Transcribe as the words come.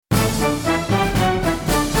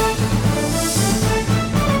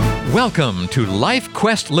Welcome to Life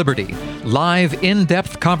Quest Liberty, live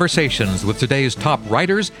in-depth conversations with today's top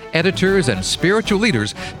writers, editors, and spiritual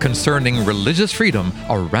leaders concerning religious freedom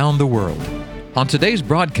around the world. On today's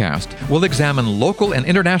broadcast, we'll examine local and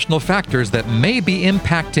international factors that may be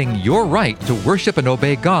impacting your right to worship and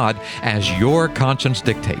obey God as your conscience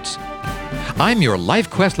dictates. I'm your Life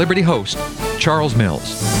Quest Liberty host, Charles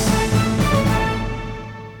Mills.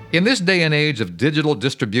 In this day and age of digital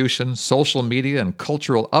distribution, social media, and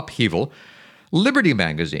cultural upheaval, Liberty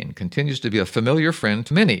Magazine continues to be a familiar friend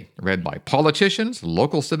to many, read by politicians,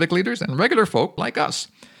 local civic leaders, and regular folk like us.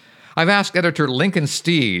 I've asked editor Lincoln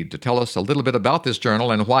Steed to tell us a little bit about this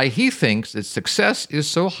journal and why he thinks its success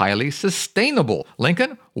is so highly sustainable.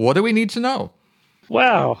 Lincoln, what do we need to know?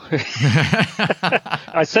 Wow.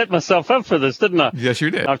 I set myself up for this, didn't I? Yes, you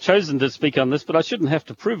did. I've chosen to speak on this, but I shouldn't have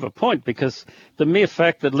to prove a point because the mere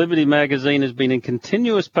fact that Liberty Magazine has been in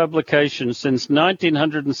continuous publication since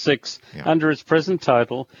 1906 under its present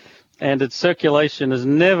title, and its circulation has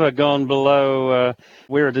never gone below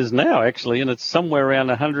where it is now, actually, and it's somewhere around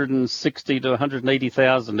 160 to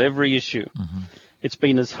 180,000 every issue. Mm-hmm. It's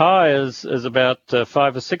been as high as about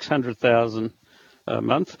 500,000 or 600,000 a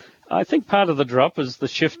month. I think part of the drop is the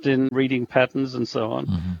shift in reading patterns and so on.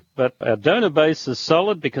 Mm-hmm. But our donor base is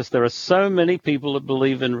solid because there are so many people that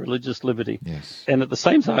believe in religious liberty. Yes. And at the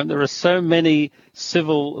same time, there are so many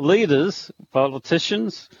civil leaders,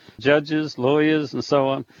 politicians, judges, lawyers, and so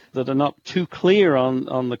on, that are not too clear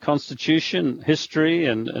on the Constitution, history,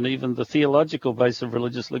 and even the theological base of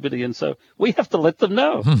religious liberty. And so we have to let them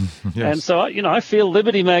know. Yes. And so, I feel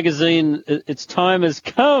Liberty Magazine, its time has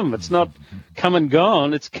come. It's not come and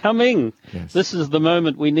gone. It's coming. Yes. This is the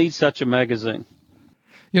moment we need such a magazine.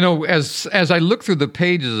 You know, as I look through the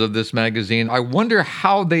pages of this magazine, I wonder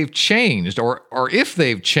how they've changed or if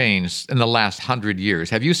they've changed in the last 100 years.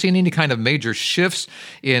 Have you seen any kind of major shifts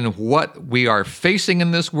in what we are facing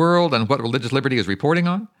in this world and what religious liberty is reporting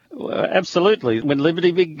on? Well, absolutely. When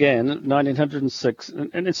Liberty began in 1906,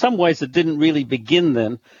 and in some ways it didn't really begin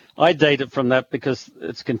then, I date it from that because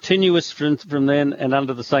it's continuous from then and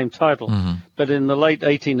under the same title. Mm-hmm. But in the late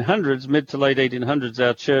 1800s, mid to late 1800s,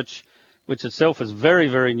 our church, which itself is very,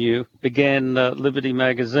 very new, began Liberty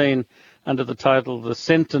Magazine under the title The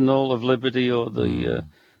Sentinel of Liberty or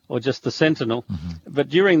just The Sentinel. Mm-hmm. But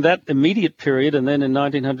during that immediate period, and then in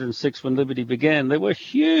 1906 when Liberty began, there were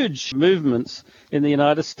huge movements in the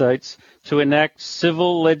United States to enact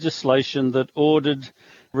civil legislation that ordered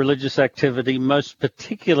religious activity, most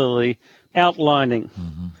particularly outlining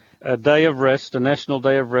a day of rest, a national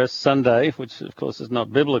day of rest, Sunday, which of course is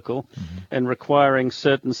not biblical, and requiring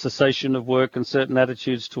certain cessation of work and certain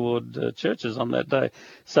attitudes toward churches on that day.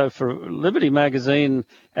 So for Liberty Magazine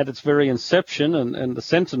at its very inception and the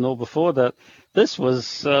Sentinel before that, this was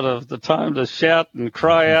sort of the time to shout and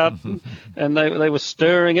cry out, and they were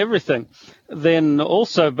stirring everything. Then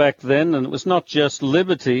also back then, and it was not just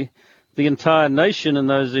liberty, the entire nation in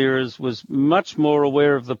those eras was much more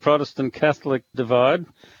aware of the Protestant-Catholic divide,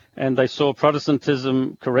 and they saw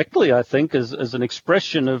Protestantism correctly, I think, as an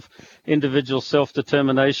expression of individual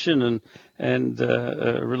self-determination and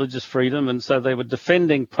religious freedom. And so they were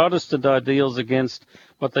defending Protestant ideals against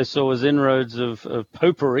what they saw as inroads of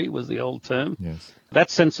popery, was the old term. Yes.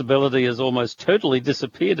 That sensibility has almost totally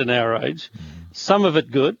disappeared in our age. Some of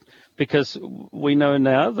it good, because we know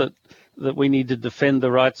now that we need to defend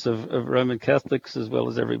the rights of Roman Catholics as well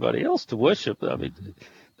as everybody else to worship. I mean,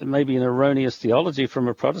 it may be an erroneous theology from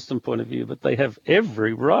a Protestant point of view, but they have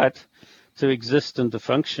every right to exist and to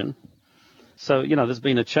function. So, there's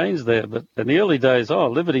been a change there. But in the early days,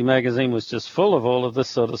 Liberty Magazine was just full of all of this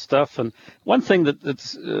sort of stuff. And one thing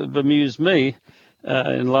that's bemused me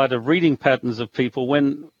in light of reading patterns of people,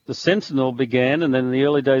 when the Sentinel began and then in the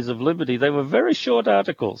early days of Liberty, they were very short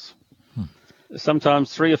articles.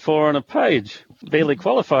 Sometimes 3 or 4 on a page, barely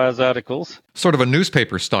qualifiers articles. Sort of a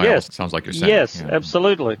newspaper style, yes. Sounds like you're saying. Yes,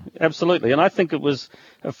 absolutely. And I think it was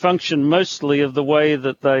a function mostly of the way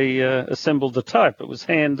that they assembled the type. It was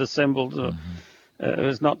hand-assembled. It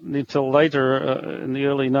was not until later in the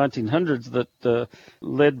early 1900s that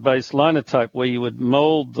lead-based linotype, where you would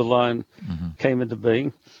mold the line, came into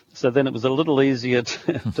being. So then it was a little easier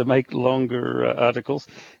to make longer articles,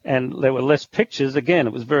 and there were less pictures. Again,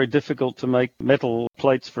 it was very difficult to make metal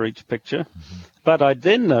plates for each picture. But I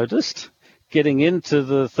then noticed, getting into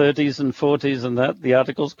the 30s and 40s and that, the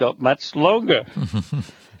articles got much longer.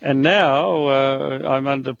 And now I'm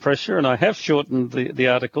under pressure, and I have shortened the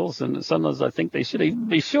articles, and sometimes I think they should even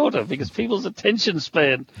be shorter because people's attention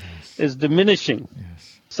span is diminishing.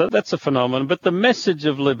 Yes. So that's a phenomenon. But the message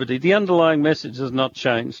of liberty, the underlying message has not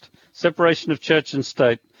changed. Separation of church and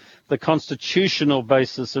state, the constitutional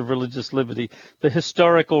basis of religious liberty, the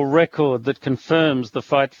historical record that confirms the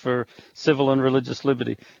fight for civil and religious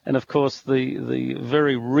liberty, and of course the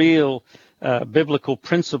very real biblical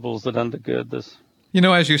principles that undergird this. You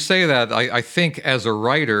know, as you say that, I think as a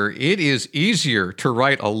writer, it is easier to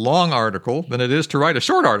write a long article than it is to write a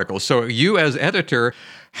short article. So you as editor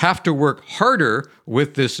have to work harder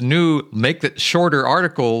with this new make it shorter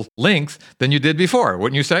article length than you did before,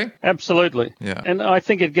 wouldn't you say? Absolutely. Yeah. And I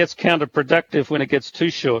think it gets counterproductive when it gets too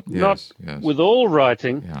short. Yes, Not with all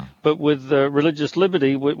writing, yeah, but with religious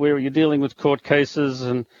liberty, where you're dealing with court cases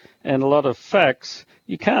and a lot of facts.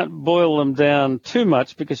 You can't boil them down too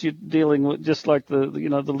much because you're dealing with, just like the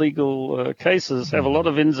legal cases have a lot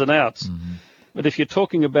of ins and outs. Mm-hmm. But if you're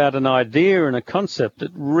talking about an idea and a concept,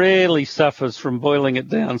 it rarely suffers from boiling it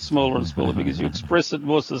down smaller and smaller because you express it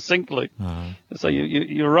more succinctly. Uh-huh. So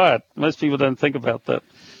you're right. Most people don't think about that.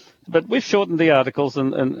 But we've shortened the articles,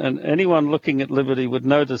 and anyone looking at liberty would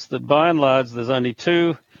notice that by and large there's only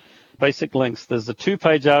two basic lengths. There's a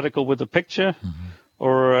 2-page article with a picture, mm-hmm,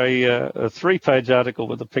 or a 3-page article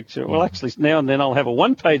with a picture. Well, actually, now and then I'll have a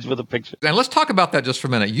 1-page with a picture. And let's talk about that just for a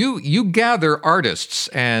minute. You gather artists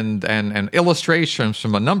and illustrations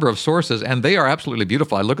from a number of sources, and they are absolutely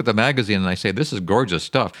beautiful. I look at the magazine and I say, this is gorgeous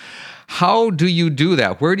stuff. How do you do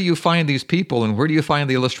that? Where do you find these people, and where do you find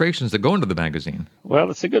the illustrations that go into the magazine?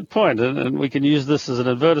 Well, it's a good point, and we can use this as an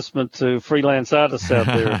advertisement to freelance artists out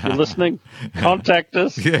there. If you're listening, contact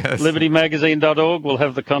us. Yes. LibertyMagazine.org will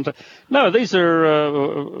have the contact. No, these are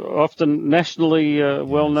often nationally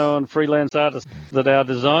well-known freelance artists that our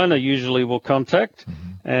designer usually will contact,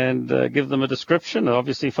 mm-hmm, and give them a description,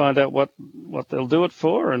 obviously find out what they'll do it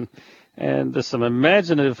for, and there's some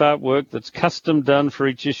imaginative artwork that's custom done for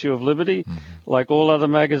each issue of Liberty. Mm-hmm. Like all other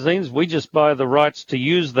magazines, we just buy the rights to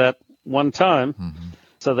use that one time, mm-hmm,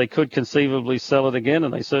 so they could conceivably sell it again,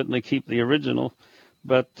 and they certainly keep the original.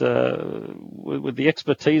 But with the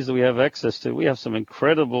expertise that we have access to, we have some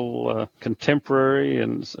incredible contemporary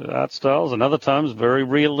and art styles, and other times very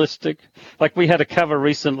realistic. Like we had a cover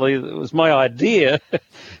recently, it was my idea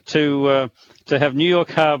to have New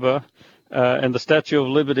York Harbor and the Statue of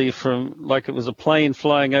Liberty from like it was a plane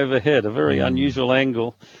flying overhead, a very unusual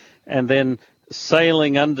angle, and then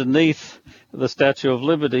sailing underneath the Statue of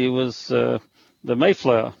Liberty was the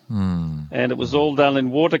Mayflower, and it was all done in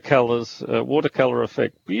watercolors, watercolor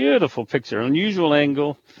effect. Beautiful picture, unusual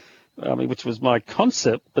angle, which was my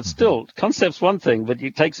concept, but still, concept's one thing, but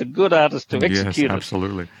it takes a good artist to execute it. Yes,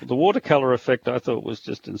 absolutely. The watercolor effect, I thought, was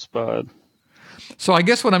just inspired. So I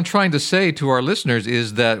guess what I'm trying to say to our listeners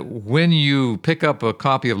is that when you pick up a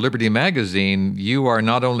copy of Liberty Magazine, you are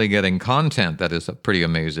not only getting content that is pretty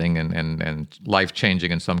amazing and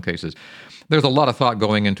life-changing in some cases. There's a lot of thought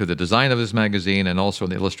going into the design of this magazine and also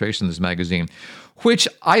the illustration of this magazine, which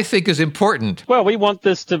I think is important. Well, we want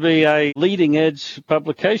this to be a leading-edge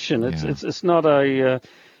publication. It's not a...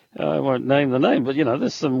 I won't name the name, but,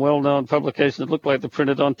 there's some well-known publications that look like they're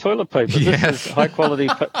printed on toilet paper. Yes. This is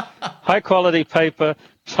high-quality paper,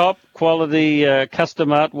 top-quality custom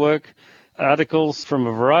artwork, articles from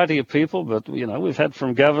a variety of people, but, we've had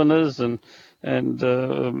from governors and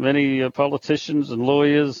many politicians and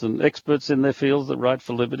lawyers and experts in their fields that write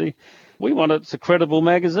for Liberty. We want it's a credible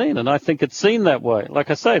magazine, and I think it's seen that way.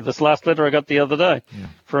 Like I say, this last letter I got the other day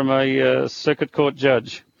from a circuit court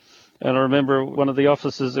judge. And I remember one of the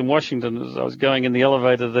officers in Washington, as I was going in the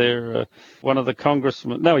elevator there, one of the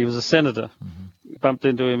congressmen, no, he was a senator, bumped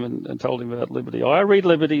into him and told him about Liberty. I read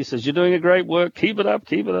Liberty. He says, you're doing a great work. Keep it up,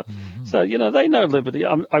 keep it up. Mm-hmm. So, they know Liberty.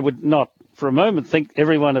 I would not for a moment think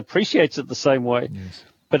everyone appreciates it the same way,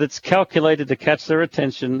 but it's calculated to catch their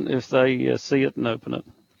attention if they see it and open it.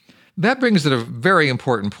 That brings it a very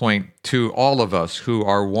important point to all of us who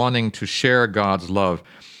are wanting to share God's love.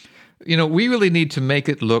 We really need to make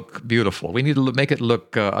it look beautiful. We need to make it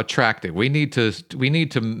look attractive. We need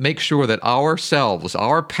to make sure that ourselves,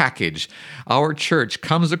 our package, our church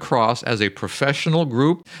comes across as a professional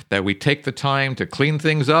group, that we take the time to clean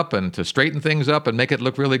things up and to straighten things up and make it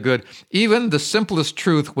look really good. Even the simplest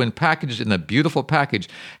truth, when packaged in a beautiful package,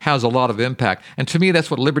 has a lot of impact. And to me, that's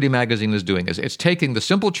what Liberty Magazine is doing. It's taking the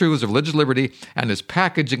simple truths of religious liberty and is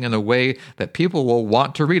packaging in a way that people will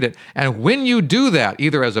want to read it. And when you do that,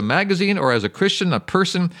 either as a magazine or as a Christian, a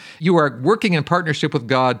person, you are working in partnership with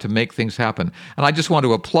God to make things happen. And I just want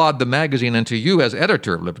to applaud the magazine and to you as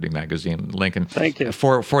editor of Liberty Magazine, Lincoln. Thank you.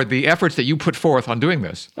 For the efforts that you put forth on doing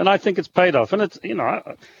this. And I think it's paid off. And it's,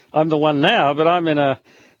 I'm the one now, but I'm in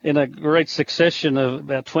a great succession of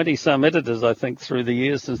about 20-some editors, I think, through the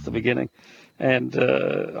years since the beginning. And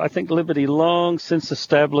I think Liberty long since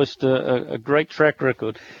established a great track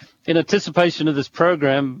record. In anticipation of this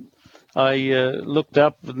program, I looked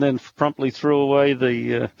up and then promptly threw away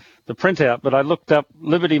the printout, but I looked up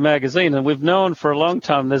Liberty Magazine, and we've known for a long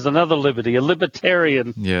time there's another Liberty, a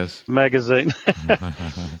libertarian magazine.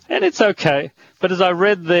 And it's okay. But as I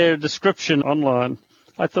read their description online,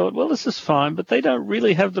 I thought, well, this is fine, but they don't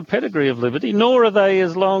really have the pedigree of Liberty, nor are they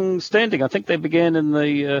as long-standing. I think they began in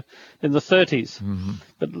the 30s. Mm-hmm.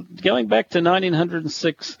 But going back to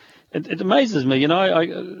 1906, it amazes me.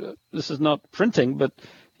 I this is not printing, but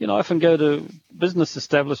I often go to business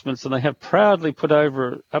establishments and they have proudly put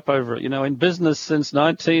up over it, in business since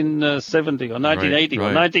 1970 or 1980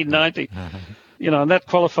 or 1990, and that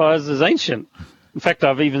qualifies as ancient. In fact,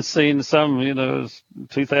 I've even seen some,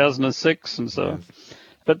 2006 and so on.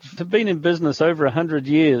 But to have been in business over 100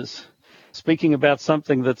 years, speaking about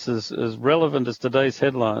something that's as relevant as today's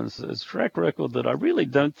headlines, is a track record that I really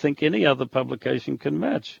don't think any other publication can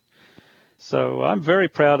match. So I'm very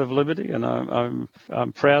proud of Liberty, and I'm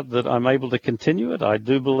proud that I'm able to continue it. I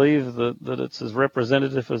do believe that it's as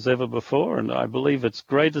representative as ever before, and I believe its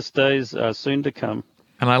greatest days are soon to come.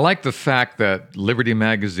 And I like the fact that Liberty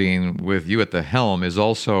Magazine, with you at the helm, is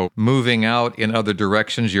also moving out in other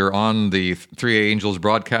directions. You're on the Three Angels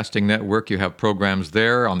Broadcasting Network. You have programs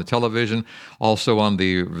there on the television, also on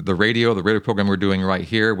the radio program we're doing right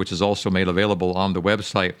here, which is also made available on the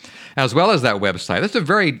website, as well as that website. That's a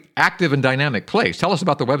very active and dynamic place. Tell us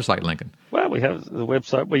about the website, Lincoln. Well, we have the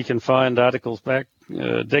website where you can find articles back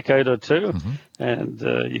a decade or two, and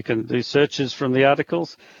you can do searches from the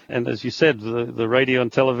articles. And as you said, the radio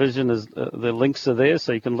and television, the links are there,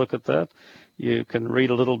 so you can look at that. You can read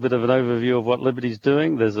a little bit of an overview of what Liberty's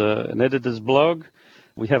doing. There's an editor's blog.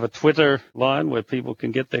 We have a Twitter line where people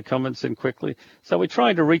can get their comments in quickly. So we're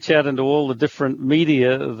trying to reach out into all the different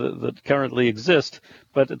media that currently exist.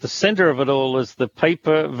 But at the center of it all is the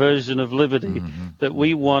paper version of Liberty that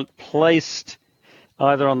we want placed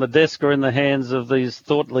either on the desk or in the hands of these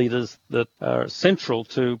thought leaders that are central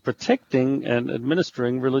to protecting and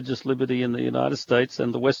administering religious liberty in the United States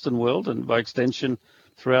and the Western world, and by extension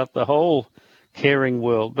throughout the whole caring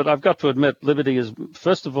world. But I've got to admit, Liberty is,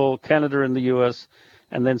 first of all, Canada and the U.S.,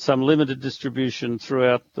 and then some limited distribution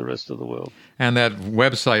throughout the rest of the world. And that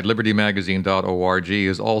website, libertymagazine.org,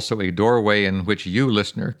 is also a doorway in which you,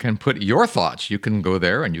 listener, can put your thoughts. You can go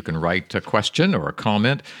there and you can write a question or a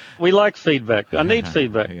comment. We like feedback. I need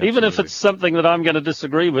feedback. Even if it's something that I'm going to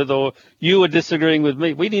disagree with or you are disagreeing with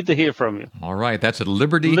me, we need to hear from you. All right. That's at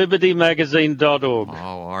libertymagazine.org.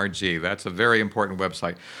 O-R-G. That's a very important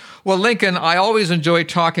website. Well, Lincoln, I always enjoy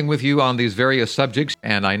talking with you on these various subjects,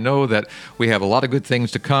 and I know that we have a lot of good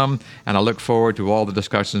things to come, and I look forward to all the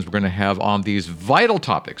discussions we're going to have on these vital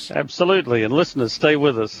topics. Absolutely, and listeners, stay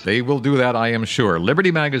with us. They will do that, I am sure.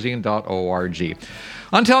 libertymagazine.org.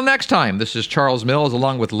 Until next time, this is Charles Mills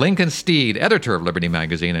along with Lincoln Steed, editor of Liberty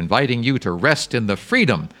Magazine, inviting you to rest in the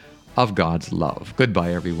freedom of God's love.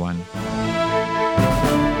 Goodbye, everyone.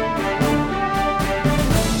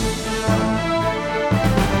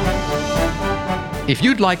 If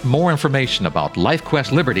you'd like more information about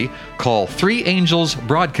LifeQuest Liberty, call Three Angels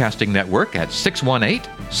Broadcasting Network at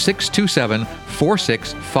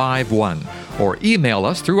 618-627-4651 or email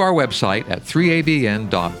us through our website at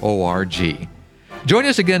 3abn.org. Join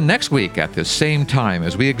us again next week at this same time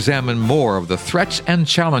as we examine more of the threats and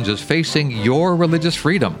challenges facing your religious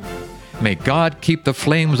freedom. May God keep the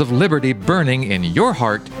flames of liberty burning in your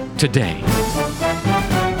heart today.